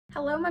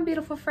Hello my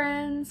beautiful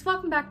friends,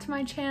 welcome back to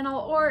my channel,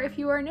 or if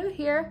you are new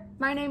here,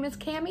 my name is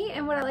Cami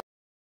and what I like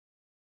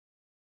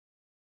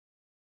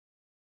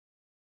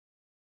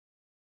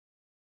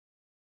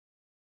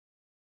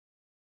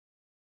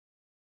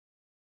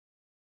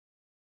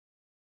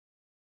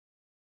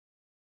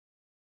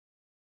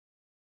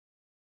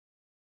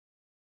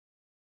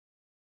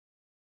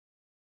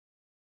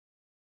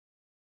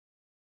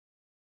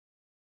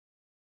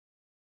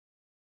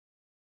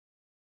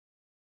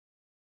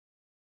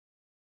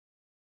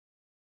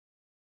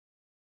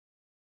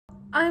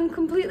I'm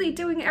completely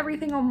doing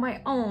everything on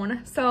my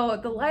own, so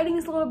the lighting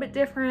is a little bit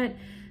different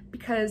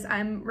because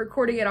I'm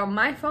recording it on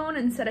my phone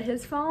instead of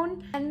his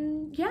phone.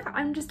 And yeah,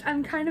 I'm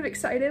kind of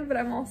excited, but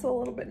I'm also a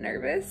little bit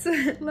nervous.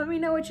 Let me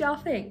know what y'all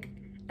think.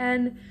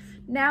 And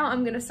now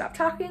I'm gonna stop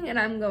talking and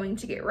I'm going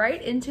to get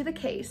right into the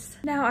case.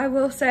 Now I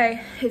will say,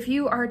 if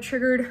you are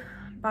triggered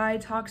by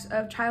talks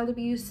of child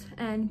abuse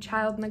and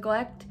child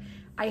neglect,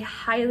 I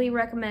highly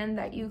recommend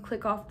that you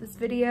click off this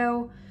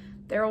video.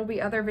 There will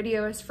be other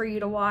videos for you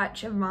to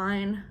watch of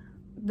mine.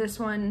 This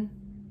one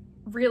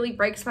really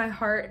breaks my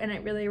heart and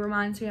it really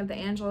reminds me of the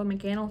Angela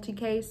McAnulty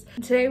case.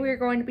 Today we are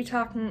going to be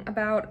talking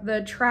about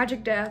the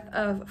tragic death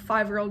of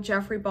 5-year-old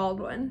Jeffrey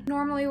Baldwin.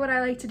 Normally what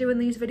I like to do in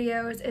these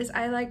videos is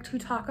I like to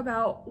talk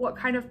about what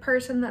kind of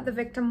person that the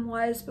victim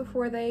was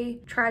before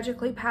they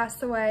tragically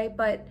passed away,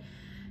 but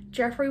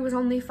Jeffrey was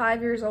only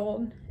 5 years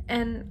old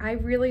and I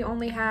really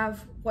only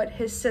have what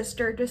his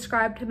sister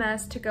described him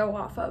as to go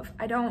off of.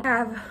 I don't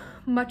have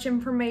much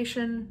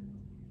information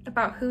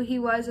about who he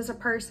was as a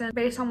person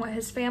based on what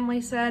his family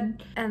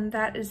said, and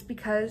that is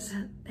because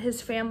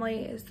his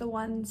family are the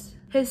ones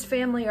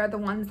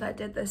that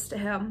did this to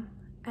him,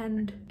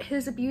 and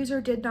his abuser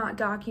did not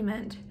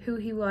document who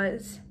he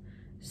was.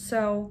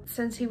 So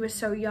since he was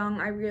so young,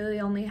 I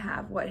really only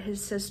have what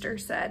his sister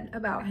said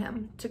about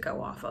him to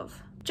go off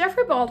of.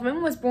 Jeffrey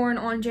Baldwin was born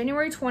on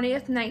January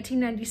 20th,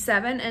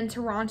 1997 in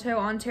Toronto,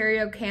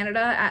 Ontario, Canada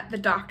at the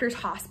Doctors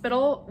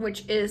Hospital,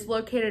 which is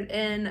located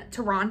in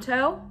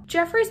Toronto.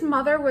 Jeffrey's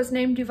mother was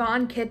named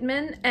Yvonne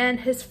Kidman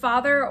and his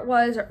father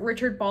was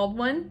Richard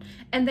Baldwin,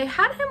 and they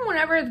had him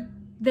whenever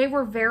they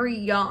were very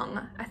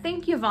young. I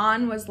think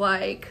Yvonne was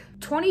like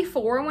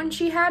 24 when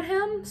she had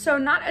him, so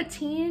not a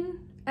teen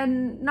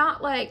and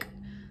not like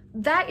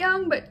that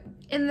young, but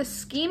in the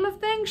scheme of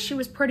things, she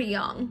was pretty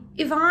young.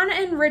 Yvonne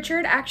and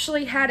Richard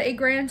actually had a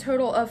grand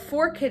total of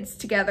 4 kids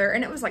together,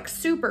 and it was like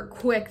super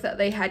quick that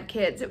they had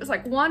kids. It was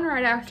like one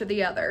right after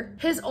the other.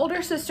 His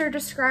older sister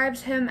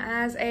describes him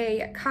as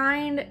a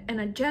kind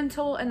and a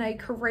gentle and a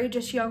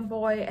courageous young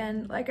boy,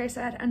 and like I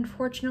said,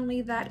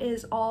 unfortunately that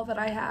is all that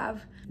I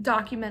have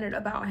documented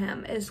about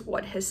him, is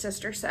what his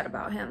sister said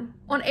about him.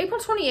 On April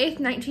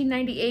 28th,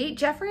 1998,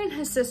 Jeffrey and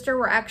his sister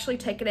were actually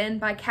taken in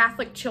by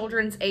Catholic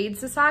Children's Aid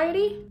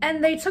Society,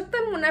 and they took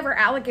them whenever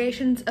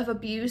allegations of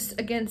abuse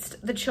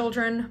against the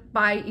children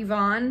by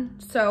Yvonne.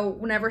 So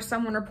whenever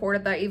someone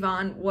reported that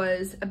Yvonne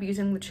was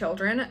abusing the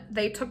children,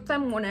 they took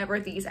them whenever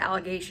these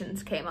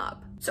allegations came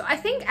up. So I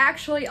think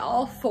actually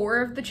all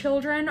 4 of the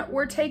children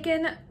were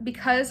taken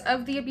because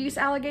of the abuse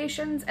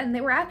allegations, and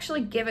they were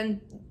actually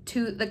given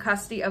to the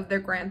custody of their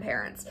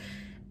grandparents,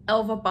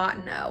 Elva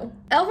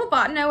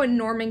and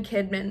Norman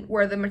Kidman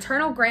were the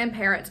maternal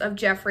grandparents of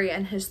Jeffrey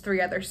and his 3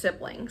 other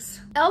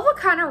siblings. Elva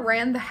kind of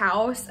ran the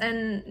house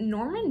and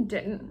Norman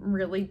didn't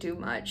really do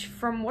much.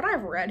 From what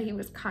I've read, he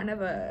was kind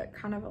of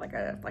like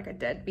a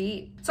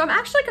deadbeat. So I'm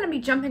actually going to be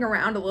jumping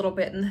around a little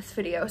bit in this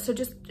video, so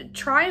just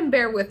try and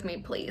bear with me,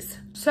 please.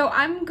 So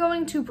I'm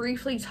going to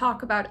briefly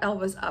talk about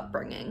Elva's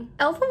upbringing.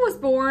 Elva was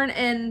born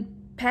in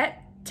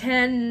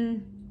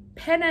Penetanguishene?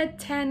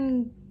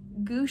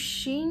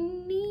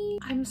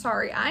 I'm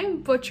sorry,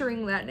 I'm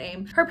butchering that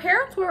name. Her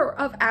parents were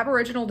of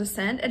Aboriginal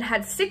descent and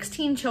had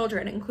 16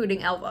 children,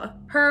 including Elva.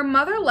 Her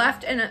mother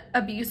left an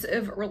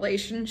abusive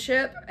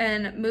relationship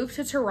and moved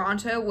to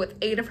Toronto with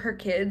 8 of her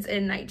kids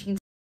in 1960.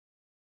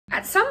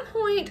 At some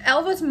point,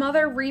 Elva's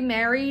mother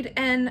remarried,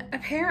 and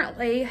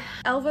apparently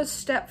Elva's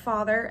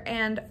stepfather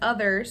and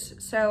others,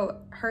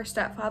 so her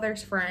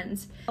stepfather's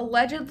friends,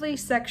 allegedly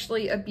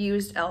sexually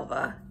abused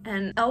Elva,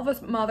 and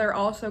Elva's mother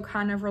also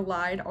kind of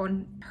relied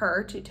on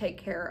her to take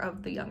care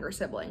of the younger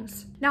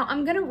siblings. Now,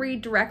 I'm gonna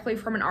read directly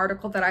from an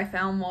article that I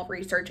found while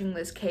researching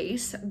this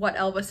case, what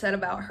Elva said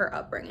about her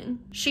upbringing.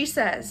 She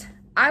says,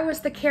 "I was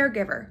the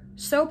caregiver.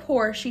 So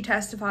poor," she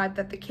testified,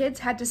 that the kids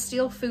had to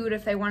steal food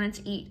if they wanted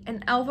to eat,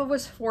 and Elva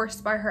was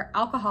forced by her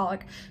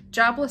alcoholic,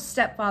 jobless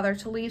stepfather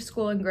to leave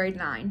school in grade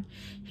 9.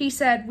 He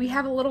said, "We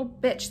have a little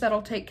bitch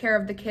that'll take care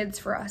of the kids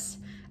for us."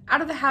 Out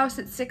of the house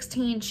at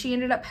 16, she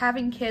ended up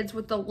having kids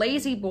with the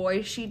lazy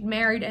boy she'd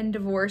married and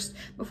divorced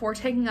before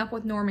taking up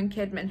with Norman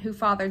Kidman, who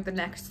fathered the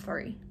next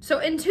 3. So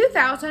in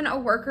 2000, a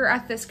worker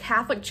at this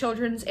Catholic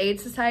Children's Aid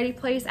Society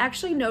place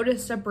actually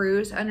noticed a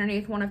bruise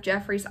underneath one of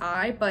Jeffrey's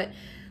eye, but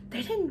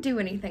they didn't do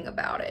anything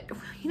about it.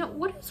 You know,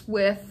 what is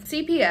with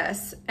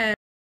CPS and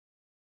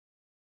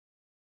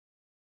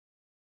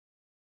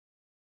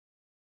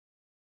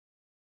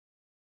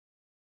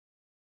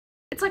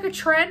it's like a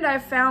trend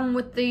I've found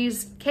with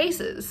these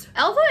cases.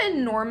 Elva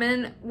and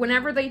Norman,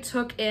 whenever they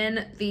took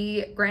in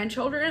the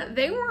grandchildren,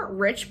 they weren't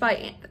rich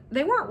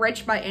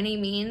by any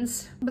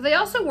means, but they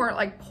also weren't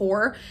like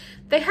poor.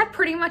 They had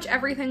pretty much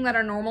everything that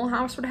a normal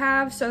house would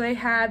have. So they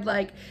had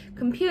like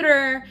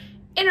computer,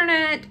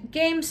 internet,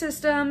 game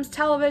systems,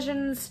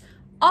 televisions,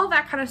 all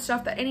that kind of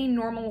stuff that any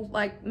normal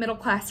like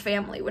middle-class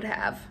family would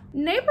have.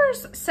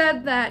 Neighbors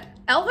said that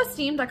Elva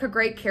seemed like a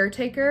great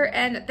caretaker,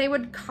 and they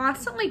would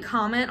constantly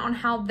comment on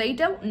how they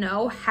don't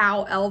know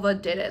how Elva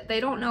did it. They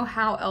don't know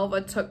how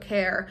Elva took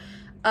care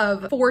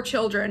of 4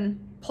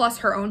 children plus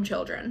her own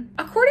children.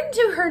 According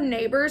to her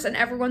neighbors and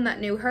everyone that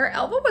knew her,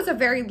 Elva was a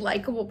very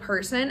likable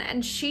person,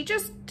 and she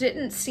just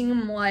didn't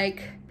seem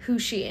like who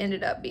she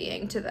ended up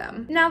being to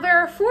them. Now, there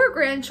are 4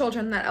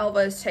 grandchildren that Elva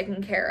is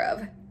taking care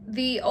of.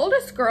 The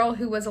oldest girl,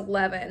 who was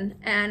 11,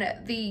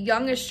 and the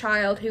youngest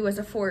child, who was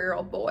a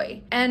 4-year-old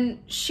boy. And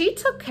she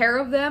took care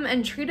of them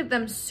and treated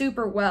them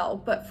super well.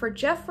 But for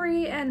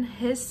Jeffrey and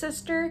his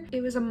sister,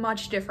 it was a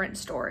much different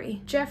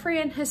story.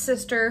 Jeffrey and his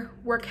sister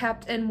were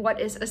kept in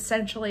what is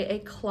essentially a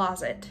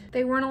closet.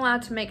 They weren't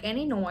allowed to make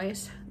any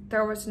noise.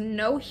 There was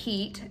no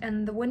heat,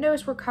 and the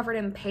windows were covered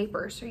in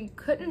paper, so you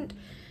couldn't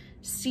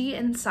see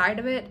inside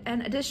of it.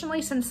 And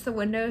additionally, since the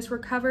windows were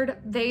covered,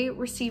 they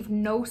received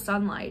no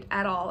sunlight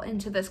at all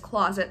into this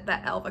closet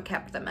that Elva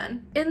kept them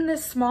in. In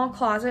this small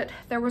closet,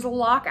 there was a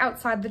lock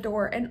outside the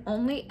door, and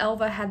only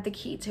Elva had the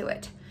key to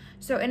it.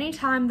 So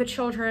anytime the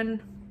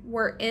children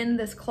were in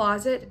this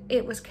closet,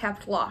 it was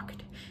kept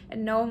locked,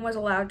 and no one was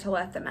allowed to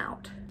let them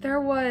out. There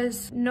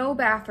was no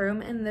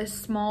bathroom in this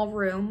small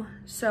room,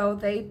 so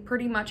they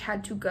pretty much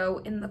had to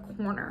go in the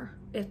corner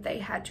if they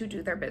had to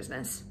do their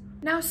business.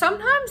 Now,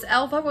 sometimes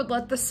Elva would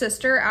let the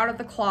sister out of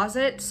the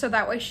closet so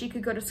that way she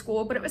could go to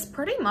school, but it was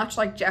pretty much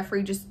like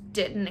Jeffrey just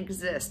didn't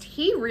exist.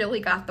 He really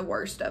got the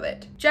worst of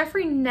it.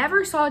 Jeffrey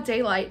never saw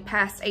daylight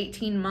past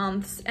 18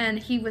 months, and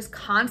he was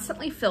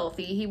constantly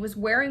filthy. He was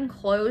wearing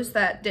clothes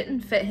that didn't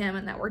fit him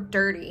and that were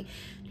dirty.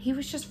 He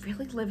was just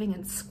really living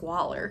in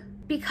squalor.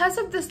 Because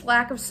of this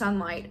lack of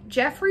sunlight,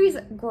 Jeffrey's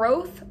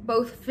growth,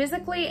 both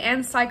physically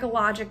and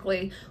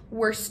psychologically,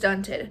 were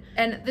stunted.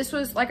 And this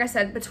was, like I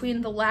said,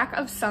 between the lack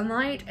of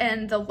sunlight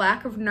and the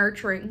lack of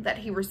nurturing that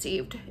he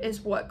received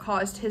is what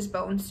caused his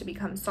bones to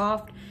become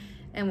soft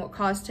and what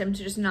caused him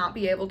to just not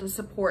be able to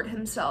support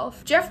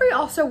himself. Jeffrey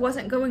also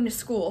wasn't going to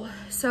school,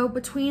 so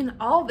between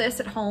all this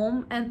at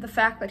home and the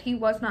fact that he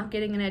was not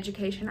getting an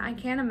education, I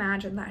can't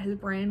imagine that his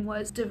brain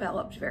was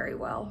developed very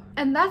well.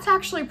 And that's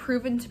actually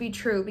proven to be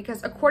true,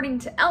 because according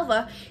to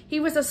Elva,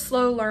 he was a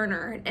slow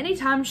learner, and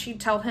anytime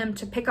she'd tell him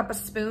to pick up a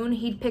spoon,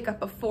 he'd pick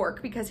up a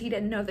fork because he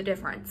didn't know the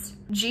difference.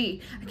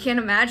 Gee, I can't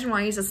imagine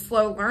why he's a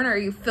slow learner,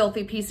 you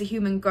filthy piece of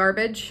human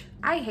garbage.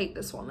 I hate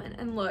this woman,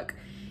 and look,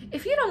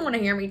 if you don't want to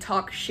hear me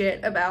talk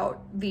shit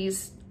about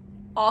these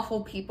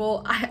awful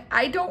people,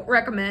 I don't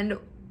recommend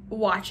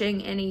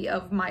watching any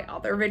of my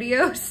other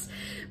videos,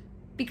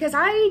 because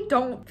I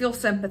don't feel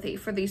sympathy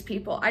for these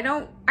people. I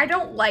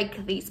don't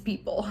like these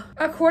people.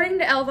 According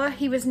to Elva,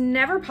 he was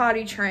never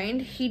potty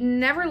trained, he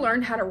never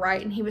learned how to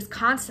write, and he was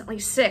constantly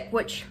sick,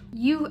 which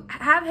you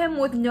have him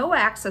with no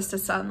access to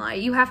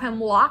sunlight. You have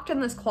him locked in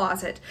this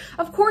closet.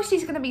 Of course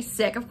he's gonna be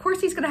sick. Of course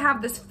he's gonna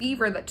have this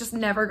fever that just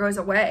never goes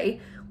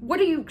away. What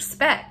do you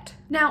expect?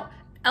 Now,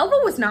 Elva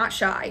was not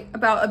shy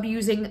about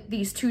abusing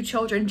these 2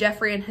 children,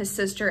 Jeffrey and his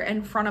sister,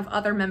 in front of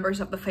other members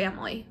of the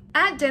family.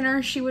 At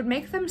dinner, she would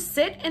make them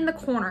sit in the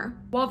corner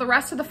while the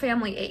rest of the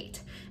family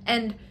ate.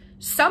 And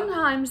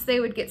sometimes they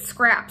would get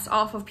scraps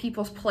off of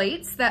people's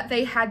plates that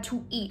they had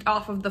to eat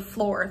off of the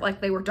floor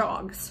like they were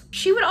dogs.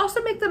 She would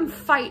also make them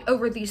fight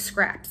over these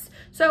scraps.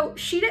 So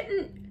she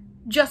didn't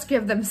just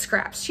give them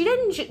scraps. She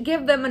didn't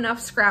give them enough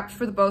scraps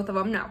for the both of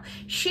them, no.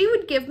 She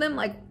would give them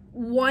like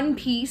one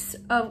piece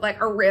of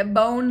like a rib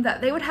bone that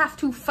they would have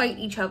to fight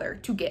each other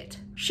to get.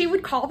 She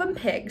would call them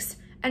pigs,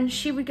 and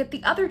she would get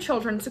the other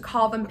children to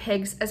call them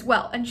pigs as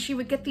well, and she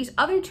would get these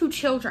other 2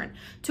 children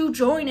to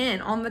join in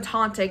on the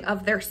taunting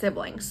of their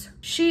siblings.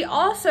 She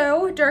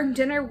also, during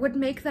dinner, would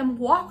make them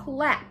walk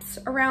laps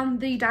around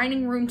the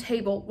dining room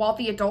table while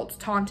the adults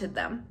taunted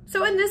them.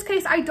 So in this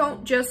case, I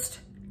don't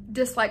just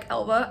dislike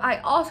Elva, I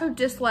also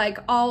dislike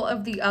all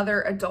of the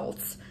other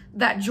adults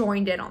that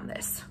joined in on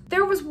this.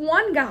 There was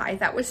one guy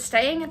that was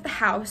staying at the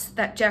house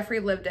that Jeffrey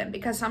lived in,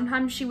 because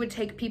sometimes she would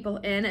take people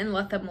in and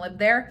let them live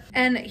there,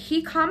 and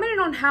he commented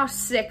on how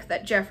sick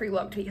that Jeffrey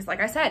looked, because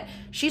like I said,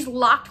 she's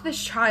locked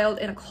this child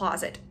in a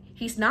closet.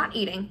 He's not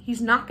eating, he's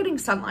not getting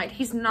sunlight,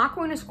 he's not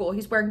going to school,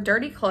 he's wearing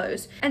dirty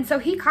clothes. And so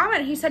he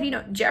commented, he said, you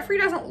know, Jeffrey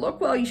doesn't look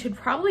well, you should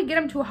probably get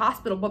him to a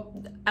hospital.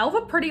 But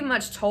Elva pretty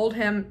much told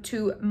him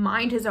to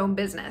mind his own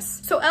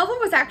business. So Elva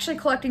was actually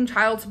collecting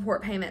child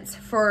support payments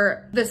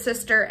for the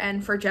sister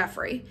and for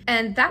Jeffrey.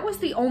 And that was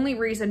the only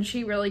reason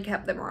she really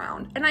kept them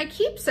around. And I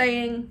keep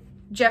saying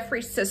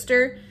Jeffrey's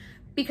sister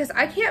because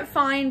I can't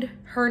find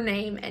her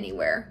name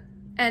anywhere.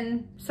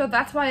 And so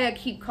that's why I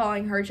keep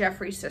calling her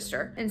Jeffrey's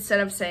sister instead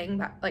of saying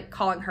that, like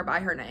calling her by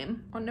her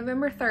name. On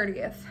November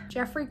 30th,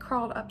 Jeffrey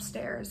crawled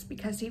upstairs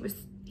because he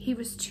He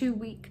was too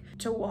weak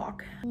to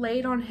walk,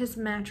 laid on his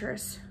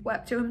mattress,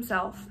 wept to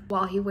himself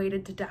while he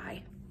waited to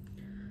die.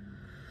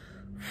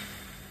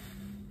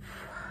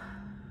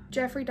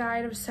 Jeffrey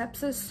died of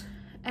sepsis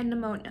and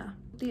pneumonia,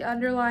 the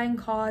underlying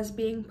cause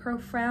being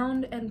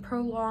profound and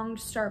prolonged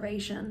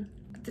starvation.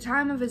 At the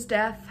time of his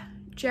death,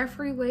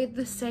 Jeffrey weighed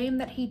the same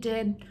that he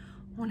did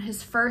on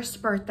his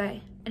first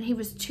birthday, and he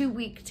was too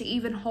weak to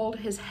even hold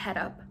his head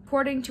up.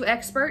 According to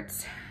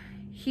experts,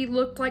 he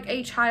looked like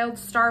a child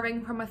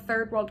starving from a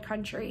third world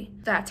country.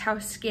 That's how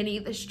skinny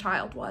this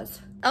child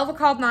was. Elva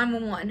called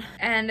 911,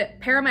 and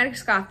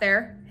paramedics got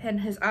there, and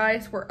his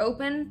eyes were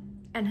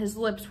open and his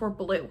lips were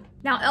blue.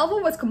 Now, Elva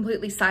was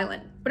completely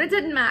silent, but it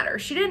didn't matter.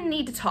 She didn't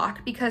need to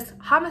talk because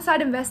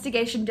homicide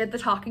investigation did the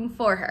talking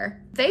for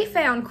her. They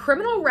found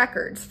criminal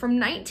records from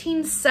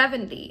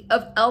 1970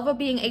 of Elva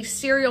being a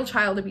serial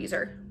child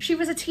abuser. She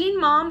was a teen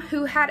mom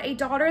who had a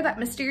daughter that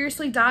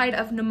mysteriously died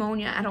of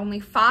pneumonia at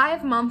only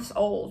 5 months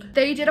old.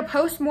 They did a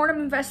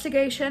post-mortem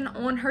investigation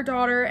on her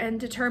daughter and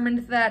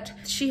determined that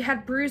she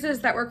had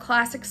bruises that were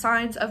classic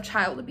signs of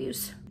child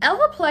abuse.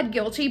 Elva pled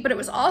guilty, but it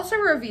was also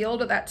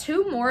revealed that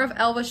 2 more of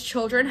Elva's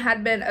children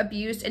had been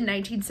abused in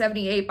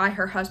 1978 by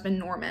her husband,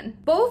 Norman.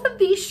 Both of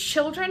these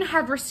children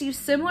had received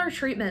similar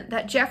treatment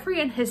that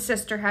Jeffrey and his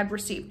sister had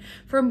received,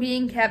 from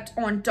being kept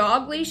on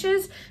dog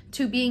leashes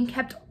to being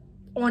kept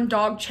on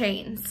dog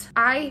chains.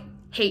 I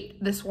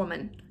hate this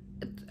woman.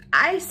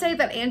 I say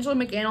that Angela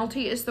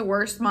McAnulty is the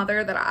worst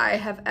mother that I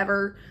have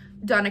ever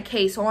done a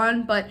case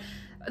on, but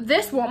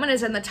this woman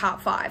is in the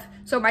top 5.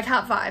 So my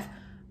top 5,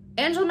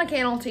 Angela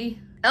McAnulty,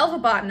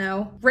 Elva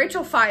Botno,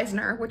 Rachel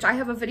Feisner, which I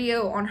have a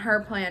video on her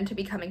plan to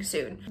be coming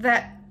soon.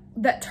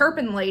 That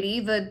Turpin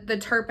lady, the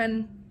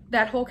Turpin,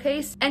 that whole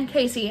case, and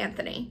Casey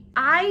Anthony.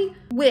 I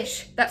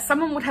wish that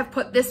someone would have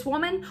put this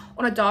woman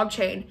on a dog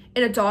chain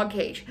in a dog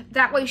cage.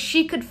 That way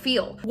she could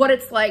feel what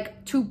it's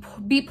like to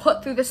be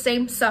put through the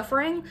same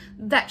suffering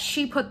that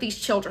she put these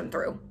children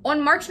through.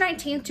 On March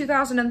 19th,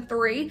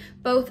 2003,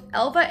 both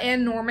Elva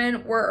and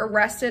Norman were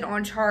arrested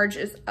on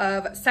charges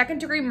of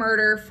second-degree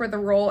murder for the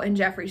role in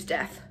Jeffrey's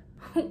death.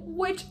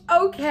 Which,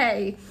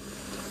 okay.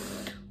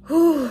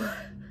 Whew.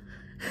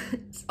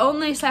 It's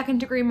only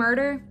second-degree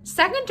murder.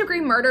 Second-degree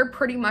murder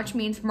pretty much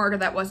means murder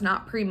that was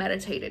not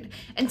premeditated.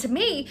 And to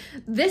me,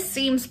 this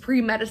seems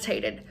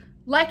premeditated.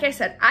 Like I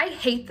said, I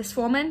hate this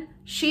woman.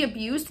 She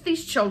abused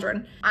these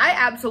children. I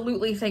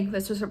absolutely think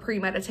this was a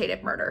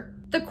premeditated murder.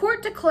 The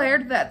court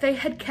declared that they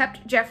had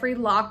kept Jeffrey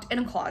locked in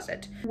a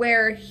closet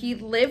where he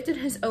lived in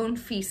his own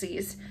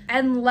feces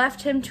and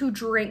left him to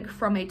drink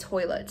from a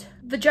toilet.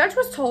 The judge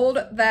was told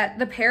that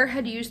the pair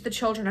had used the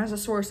children as a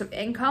source of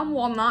income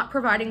while not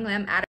providing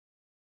them adequate.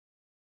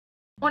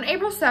 On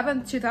April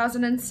 7th,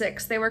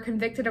 2006, they were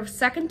convicted of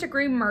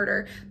second-degree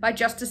murder by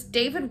Justice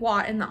David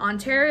Watt in the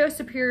Ontario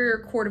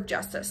Superior Court of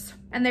Justice,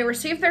 and they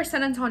received their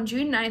sentence on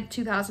June 9th,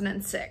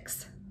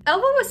 2006.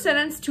 Elva was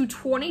sentenced to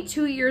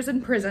 22 years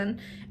in prison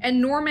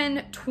and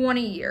Norman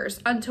 20 years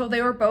until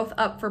they were both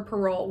up for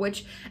parole,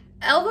 which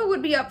Elva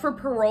would be up for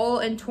parole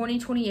in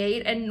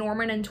 2028 and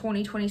Norman in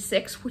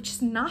 2026, which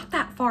is not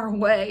that far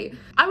away.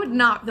 I would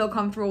not feel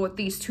comfortable with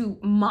these two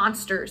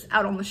monsters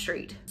out on the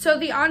street. So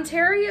the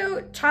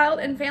Ontario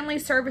Child and Family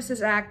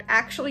Services Act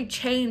actually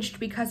changed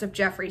because of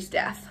Jeffrey's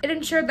death. It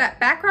ensured that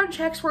background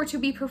checks were to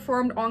be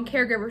performed on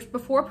caregivers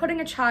before putting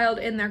a child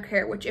in their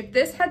care, which if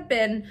this had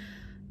been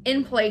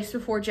in place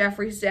before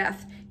Jeffrey's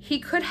death, he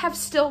could have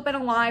still been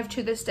alive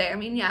to this day. I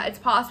mean, yeah, it's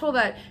possible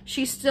that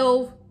she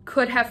still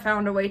could have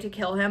found a way to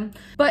kill him,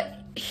 but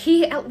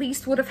he at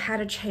least would have had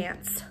a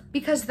chance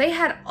because they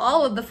had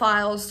all of the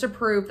files to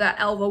prove that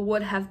Elva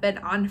would have been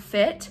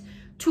unfit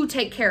to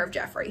take care of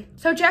Jeffrey.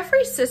 So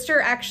Jeffrey's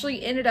sister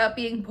actually ended up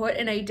being put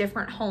in a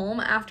different home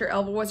after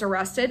Elva was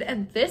arrested,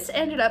 and this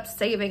ended up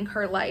saving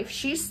her life.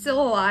 She's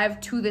still alive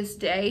to this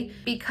day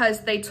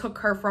because they took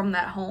her from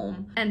that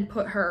home and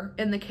put her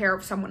in the care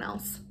of someone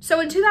else. So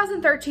in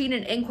 2013,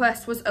 an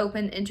inquest was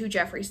opened into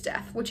Jeffrey's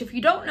death, which if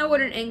you don't know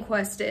what an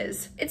inquest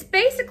is, it's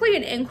basically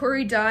an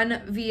inquiry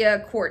done via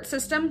court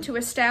system to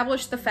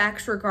establish the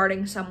facts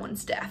regarding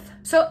someone's death.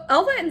 So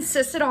Elva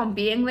insisted on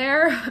being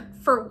there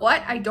for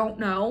what? I don't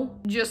know.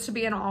 Just to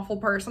be an awful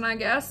person, I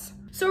guess.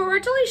 So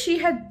originally she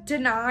had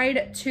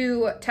denied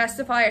to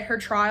testify at her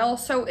trial,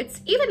 so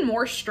it's even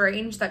more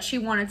strange that she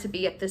wanted to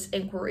be at this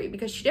inquiry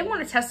because she didn't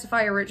want to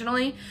testify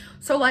originally.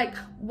 So like,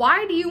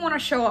 why do you want to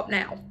show up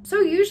now?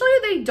 So usually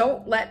they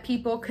don't let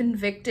people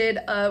convicted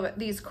of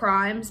these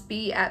crimes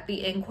be at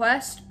the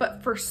inquest,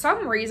 but for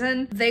some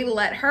reason they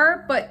let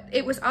her, but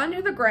it was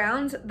under the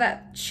grounds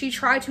that she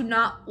tried to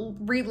not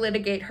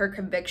relitigate her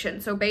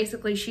conviction. So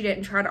basically she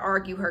didn't try to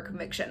argue her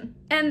conviction.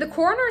 And the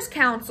coroner's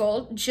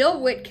counsel, Jill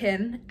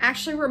Witkin,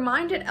 actually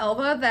reminded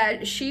Elva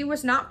that she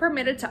was not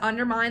permitted to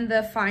undermine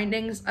the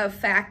findings of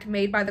fact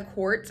made by the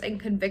courts in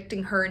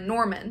convicting her and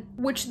Norman,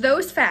 which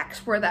those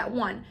facts were that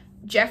 1,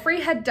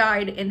 Jeffrey had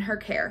died in her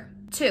care,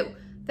 2,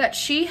 that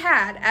she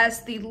had,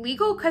 as the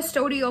legal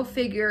custodial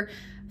figure,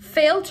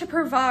 failed to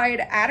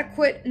provide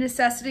adequate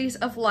necessities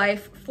of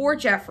life for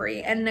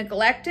Jeffrey and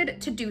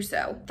neglected to do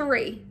so.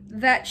 3,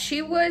 that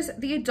she was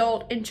the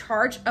adult in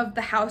charge of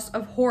the house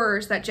of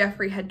horrors that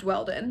Jeffrey had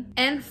dwelled in.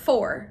 And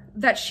 4,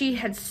 that she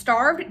had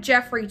starved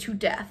Jeffrey to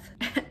death.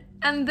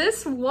 And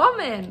this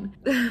woman,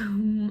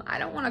 I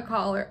don't want to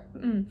call her,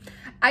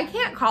 I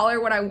can't call her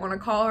what I want to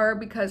call her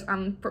because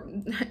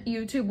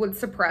YouTube would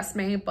suppress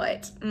me,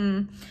 but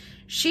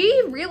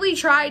she really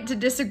tried to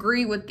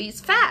disagree with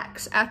these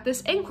facts at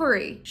this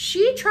inquiry.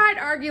 She tried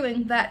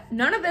arguing that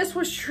none of this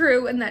was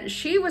true and that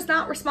she was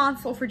not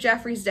responsible for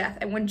Jeffrey's death.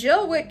 And when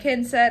Jill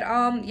Whitkin said,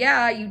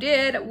 yeah, you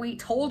did, we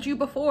told you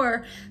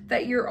before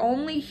that you're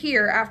only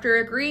here after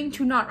agreeing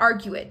to not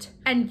argue it.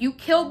 And you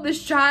killed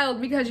this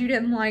child because you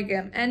didn't like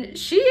him. And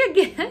she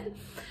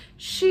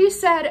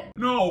said,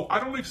 no, I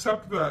don't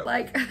accept that.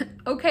 Like,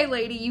 okay,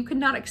 lady, you can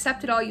not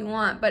accept it all you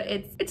want, but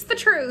it's the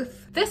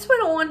truth. This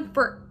went on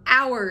for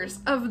hours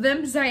of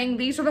them saying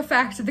these are the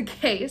facts of the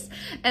case,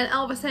 and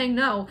Elva saying,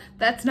 no,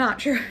 that's not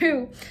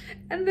true.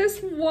 And this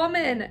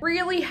woman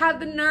really had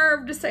the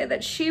nerve to say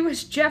that she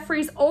was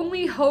Jeffrey's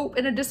only hope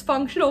in a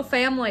dysfunctional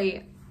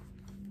family.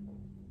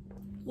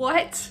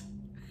 What?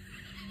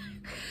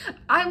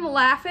 I'm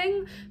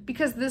laughing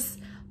because this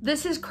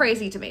is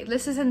crazy to me.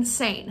 This is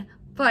insane.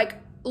 Like,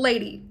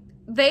 lady,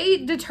 they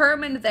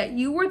determined that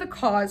you were the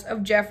cause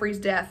of Jeffrey's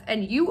death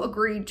and you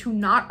agreed to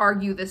not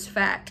argue this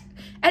fact.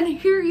 And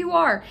here you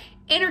are,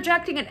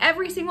 interjecting at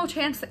every single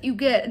chance that you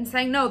get and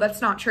saying, no,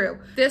 that's not true.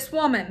 This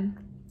woman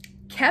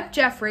kept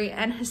Jeffrey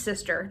and his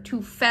sister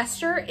to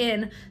fester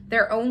in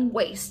their own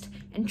waste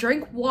and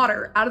drink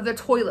water out of the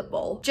toilet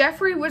bowl.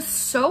 Jeffrey was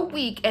so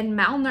weak and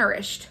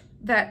malnourished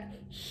that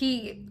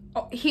he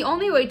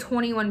only weighed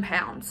 21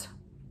 pounds.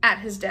 At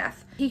his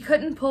death. He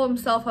couldn't pull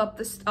himself up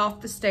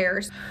off the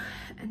stairs.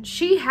 And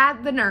she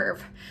had the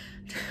nerve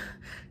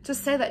to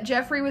say that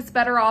Jeffrey was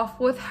better off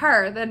with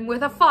her than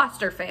with a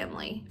foster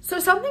family. So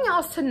something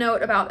else to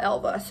note about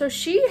Elva. So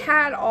she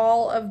had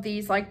all of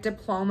these like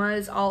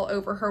diplomas all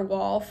over her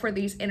wall for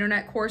these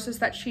internet courses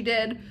that she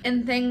did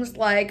and things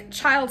like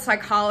child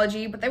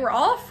psychology, but they were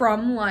all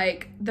from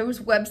like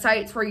those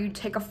websites where you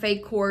take a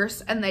fake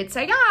course and they'd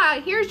say,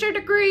 ah, here's your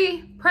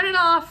degree, print it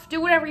off,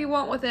 do whatever you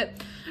want with it.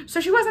 So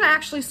she wasn't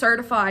actually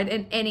certified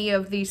in any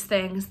of these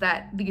things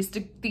that these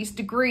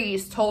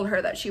degrees told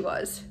her that she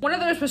was. One of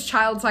those was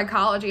child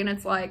psychology, and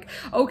it's like,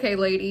 okay,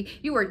 lady,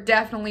 you are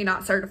definitely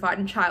not certified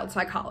in child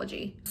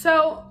psychology.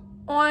 So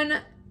on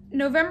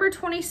November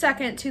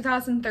 22nd,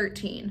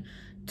 2013,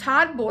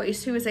 Todd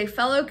Boyce, who is a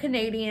fellow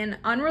Canadian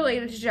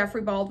unrelated to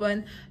Jeffrey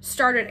Baldwin,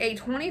 started a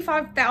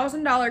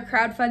 $25,000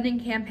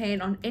 crowdfunding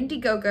campaign on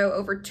Indiegogo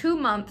over 2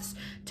 months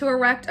to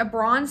erect a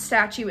bronze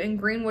statue in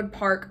Greenwood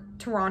Park,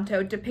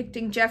 Toronto,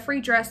 depicting Jeffrey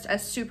dressed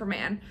as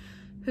Superman,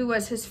 who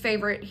was his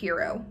favorite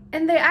hero.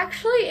 And they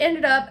actually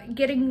ended up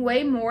getting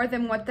way more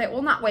than what they,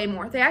 well, not way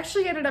more. They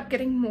actually ended up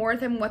getting more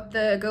than what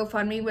the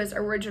GoFundMe was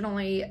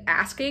originally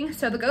asking.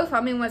 So the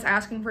GoFundMe was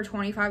asking for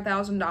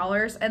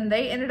 $25,000 and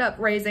they ended up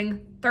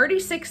raising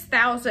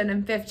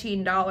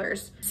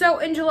 $36,015. So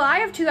in July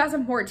of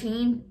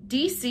 2014,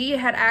 DC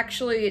had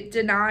actually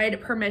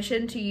denied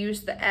permission to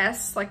use the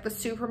S, like the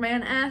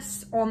Superman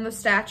S, on the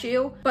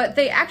statue, but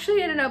they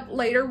actually ended up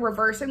later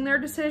reversing their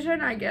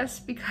decision, I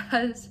guess,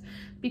 because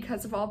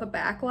of all the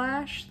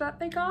backlash that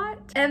they got.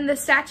 And the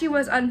statue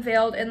was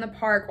unveiled in the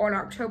park on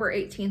October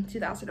 18th,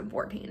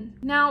 2014.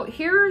 Now,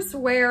 here's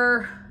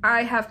where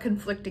I have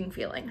conflicting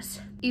feelings.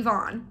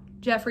 Yvonne,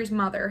 Jeffrey's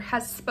mother,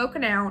 has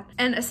spoken out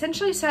and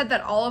essentially said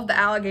that all of the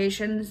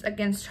allegations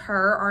against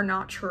her are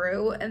not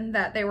true and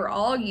that they were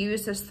all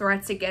used as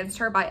threats against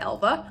her by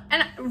Elva.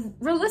 And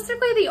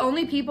realistically, the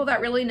only people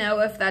that really know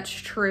if that's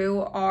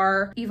true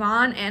are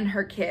Yvonne and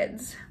her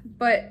kids.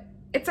 But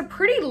it's a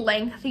pretty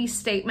lengthy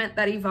statement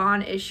that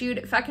Yvonne issued.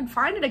 If I can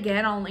find it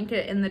again, I'll link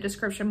it in the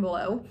description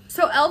below.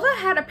 So Elva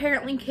had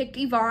apparently kicked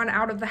Yvonne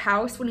out of the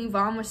house when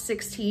Yvonne was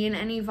 16,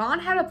 and Yvonne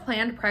had a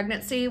planned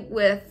pregnancy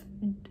with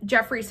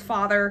Jeffrey's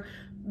father,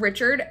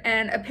 Richard,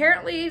 and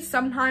apparently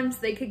sometimes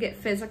they could get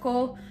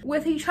physical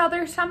with each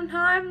other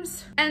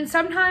sometimes. And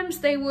sometimes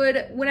they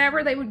would,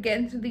 whenever they would get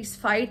into these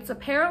fights,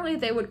 apparently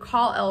they would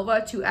call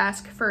Elva to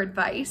ask for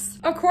advice.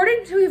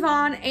 According to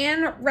Yvonne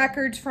and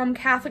records from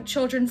Catholic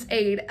Children's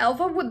Aid,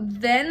 Elva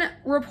would then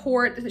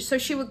report, so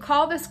she would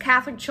call this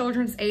Catholic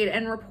Children's Aid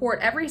and report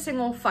every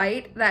single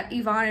fight that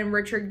Yvonne and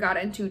Richard got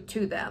into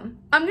to them.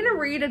 I'm gonna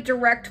read a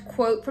direct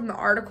quote from the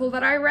article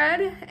that I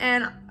read,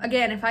 and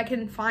again, if I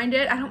can find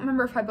it, I don't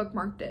remember if I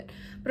bookmarked it,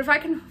 but if I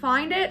can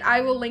find it,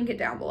 I will link it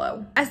down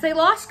below. As they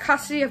lost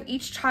custody of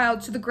each child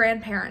to the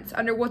grandparents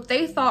under what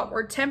they thought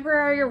were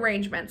temporary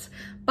arrangements,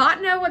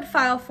 Botno would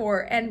file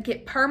for and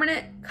get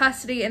permanent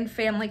custody in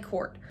family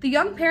court. The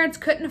young parents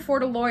couldn't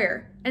afford a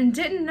lawyer and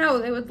didn't know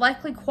they would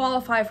likely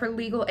qualify for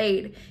legal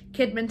aid,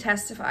 Kidman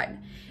testified.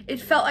 It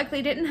felt like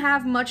they didn't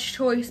have much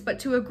choice but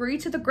to agree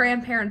to the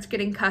grandparents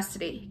getting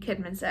custody,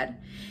 Kidman said.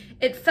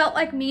 It felt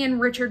like me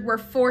and Richard were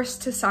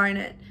forced to sign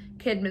it,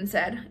 Kidman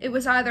said. It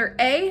was either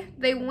A,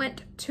 they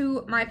went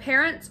to my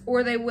parents,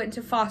 or they went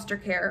to foster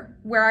care,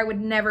 where I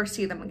would never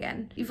see them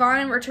again. Yvonne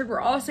and Richard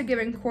were also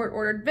given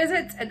court-ordered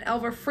visits, and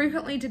Elva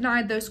frequently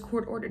denied those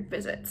court-ordered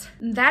visits.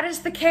 That is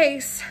the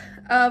case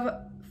of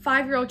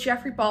 5-year-old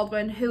Jeffrey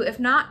Baldwin, who, if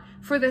not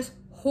for this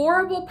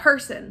horrible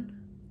person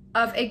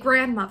of a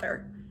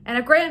grandmother and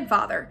a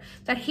grandfather,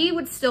 that he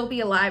would still be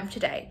alive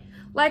today.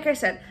 Like I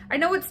said, I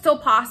know it's still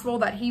possible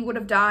that he would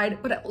have died,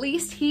 but at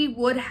least he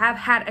would have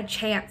had a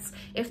chance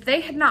if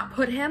they had not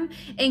put him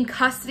in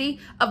custody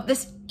of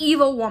this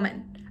evil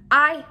woman.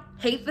 I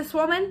hate this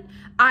woman.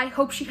 I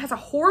hope she has a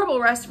horrible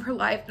rest of her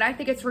life, and I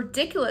think it's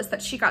ridiculous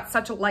that she got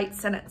such a light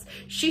sentence.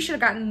 She should have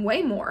gotten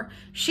way more.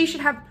 She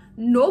should have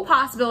no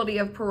possibility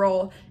of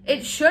parole.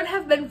 It should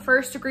have been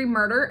first-degree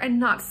murder and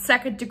not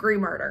second-degree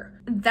murder.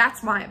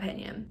 That's my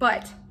opinion.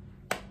 But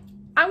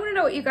I want to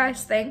know what you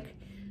guys think.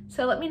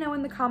 So let me know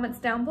in the comments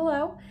down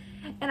below,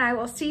 and I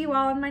will see you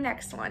all in my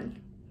next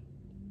one.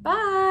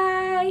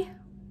 Bye!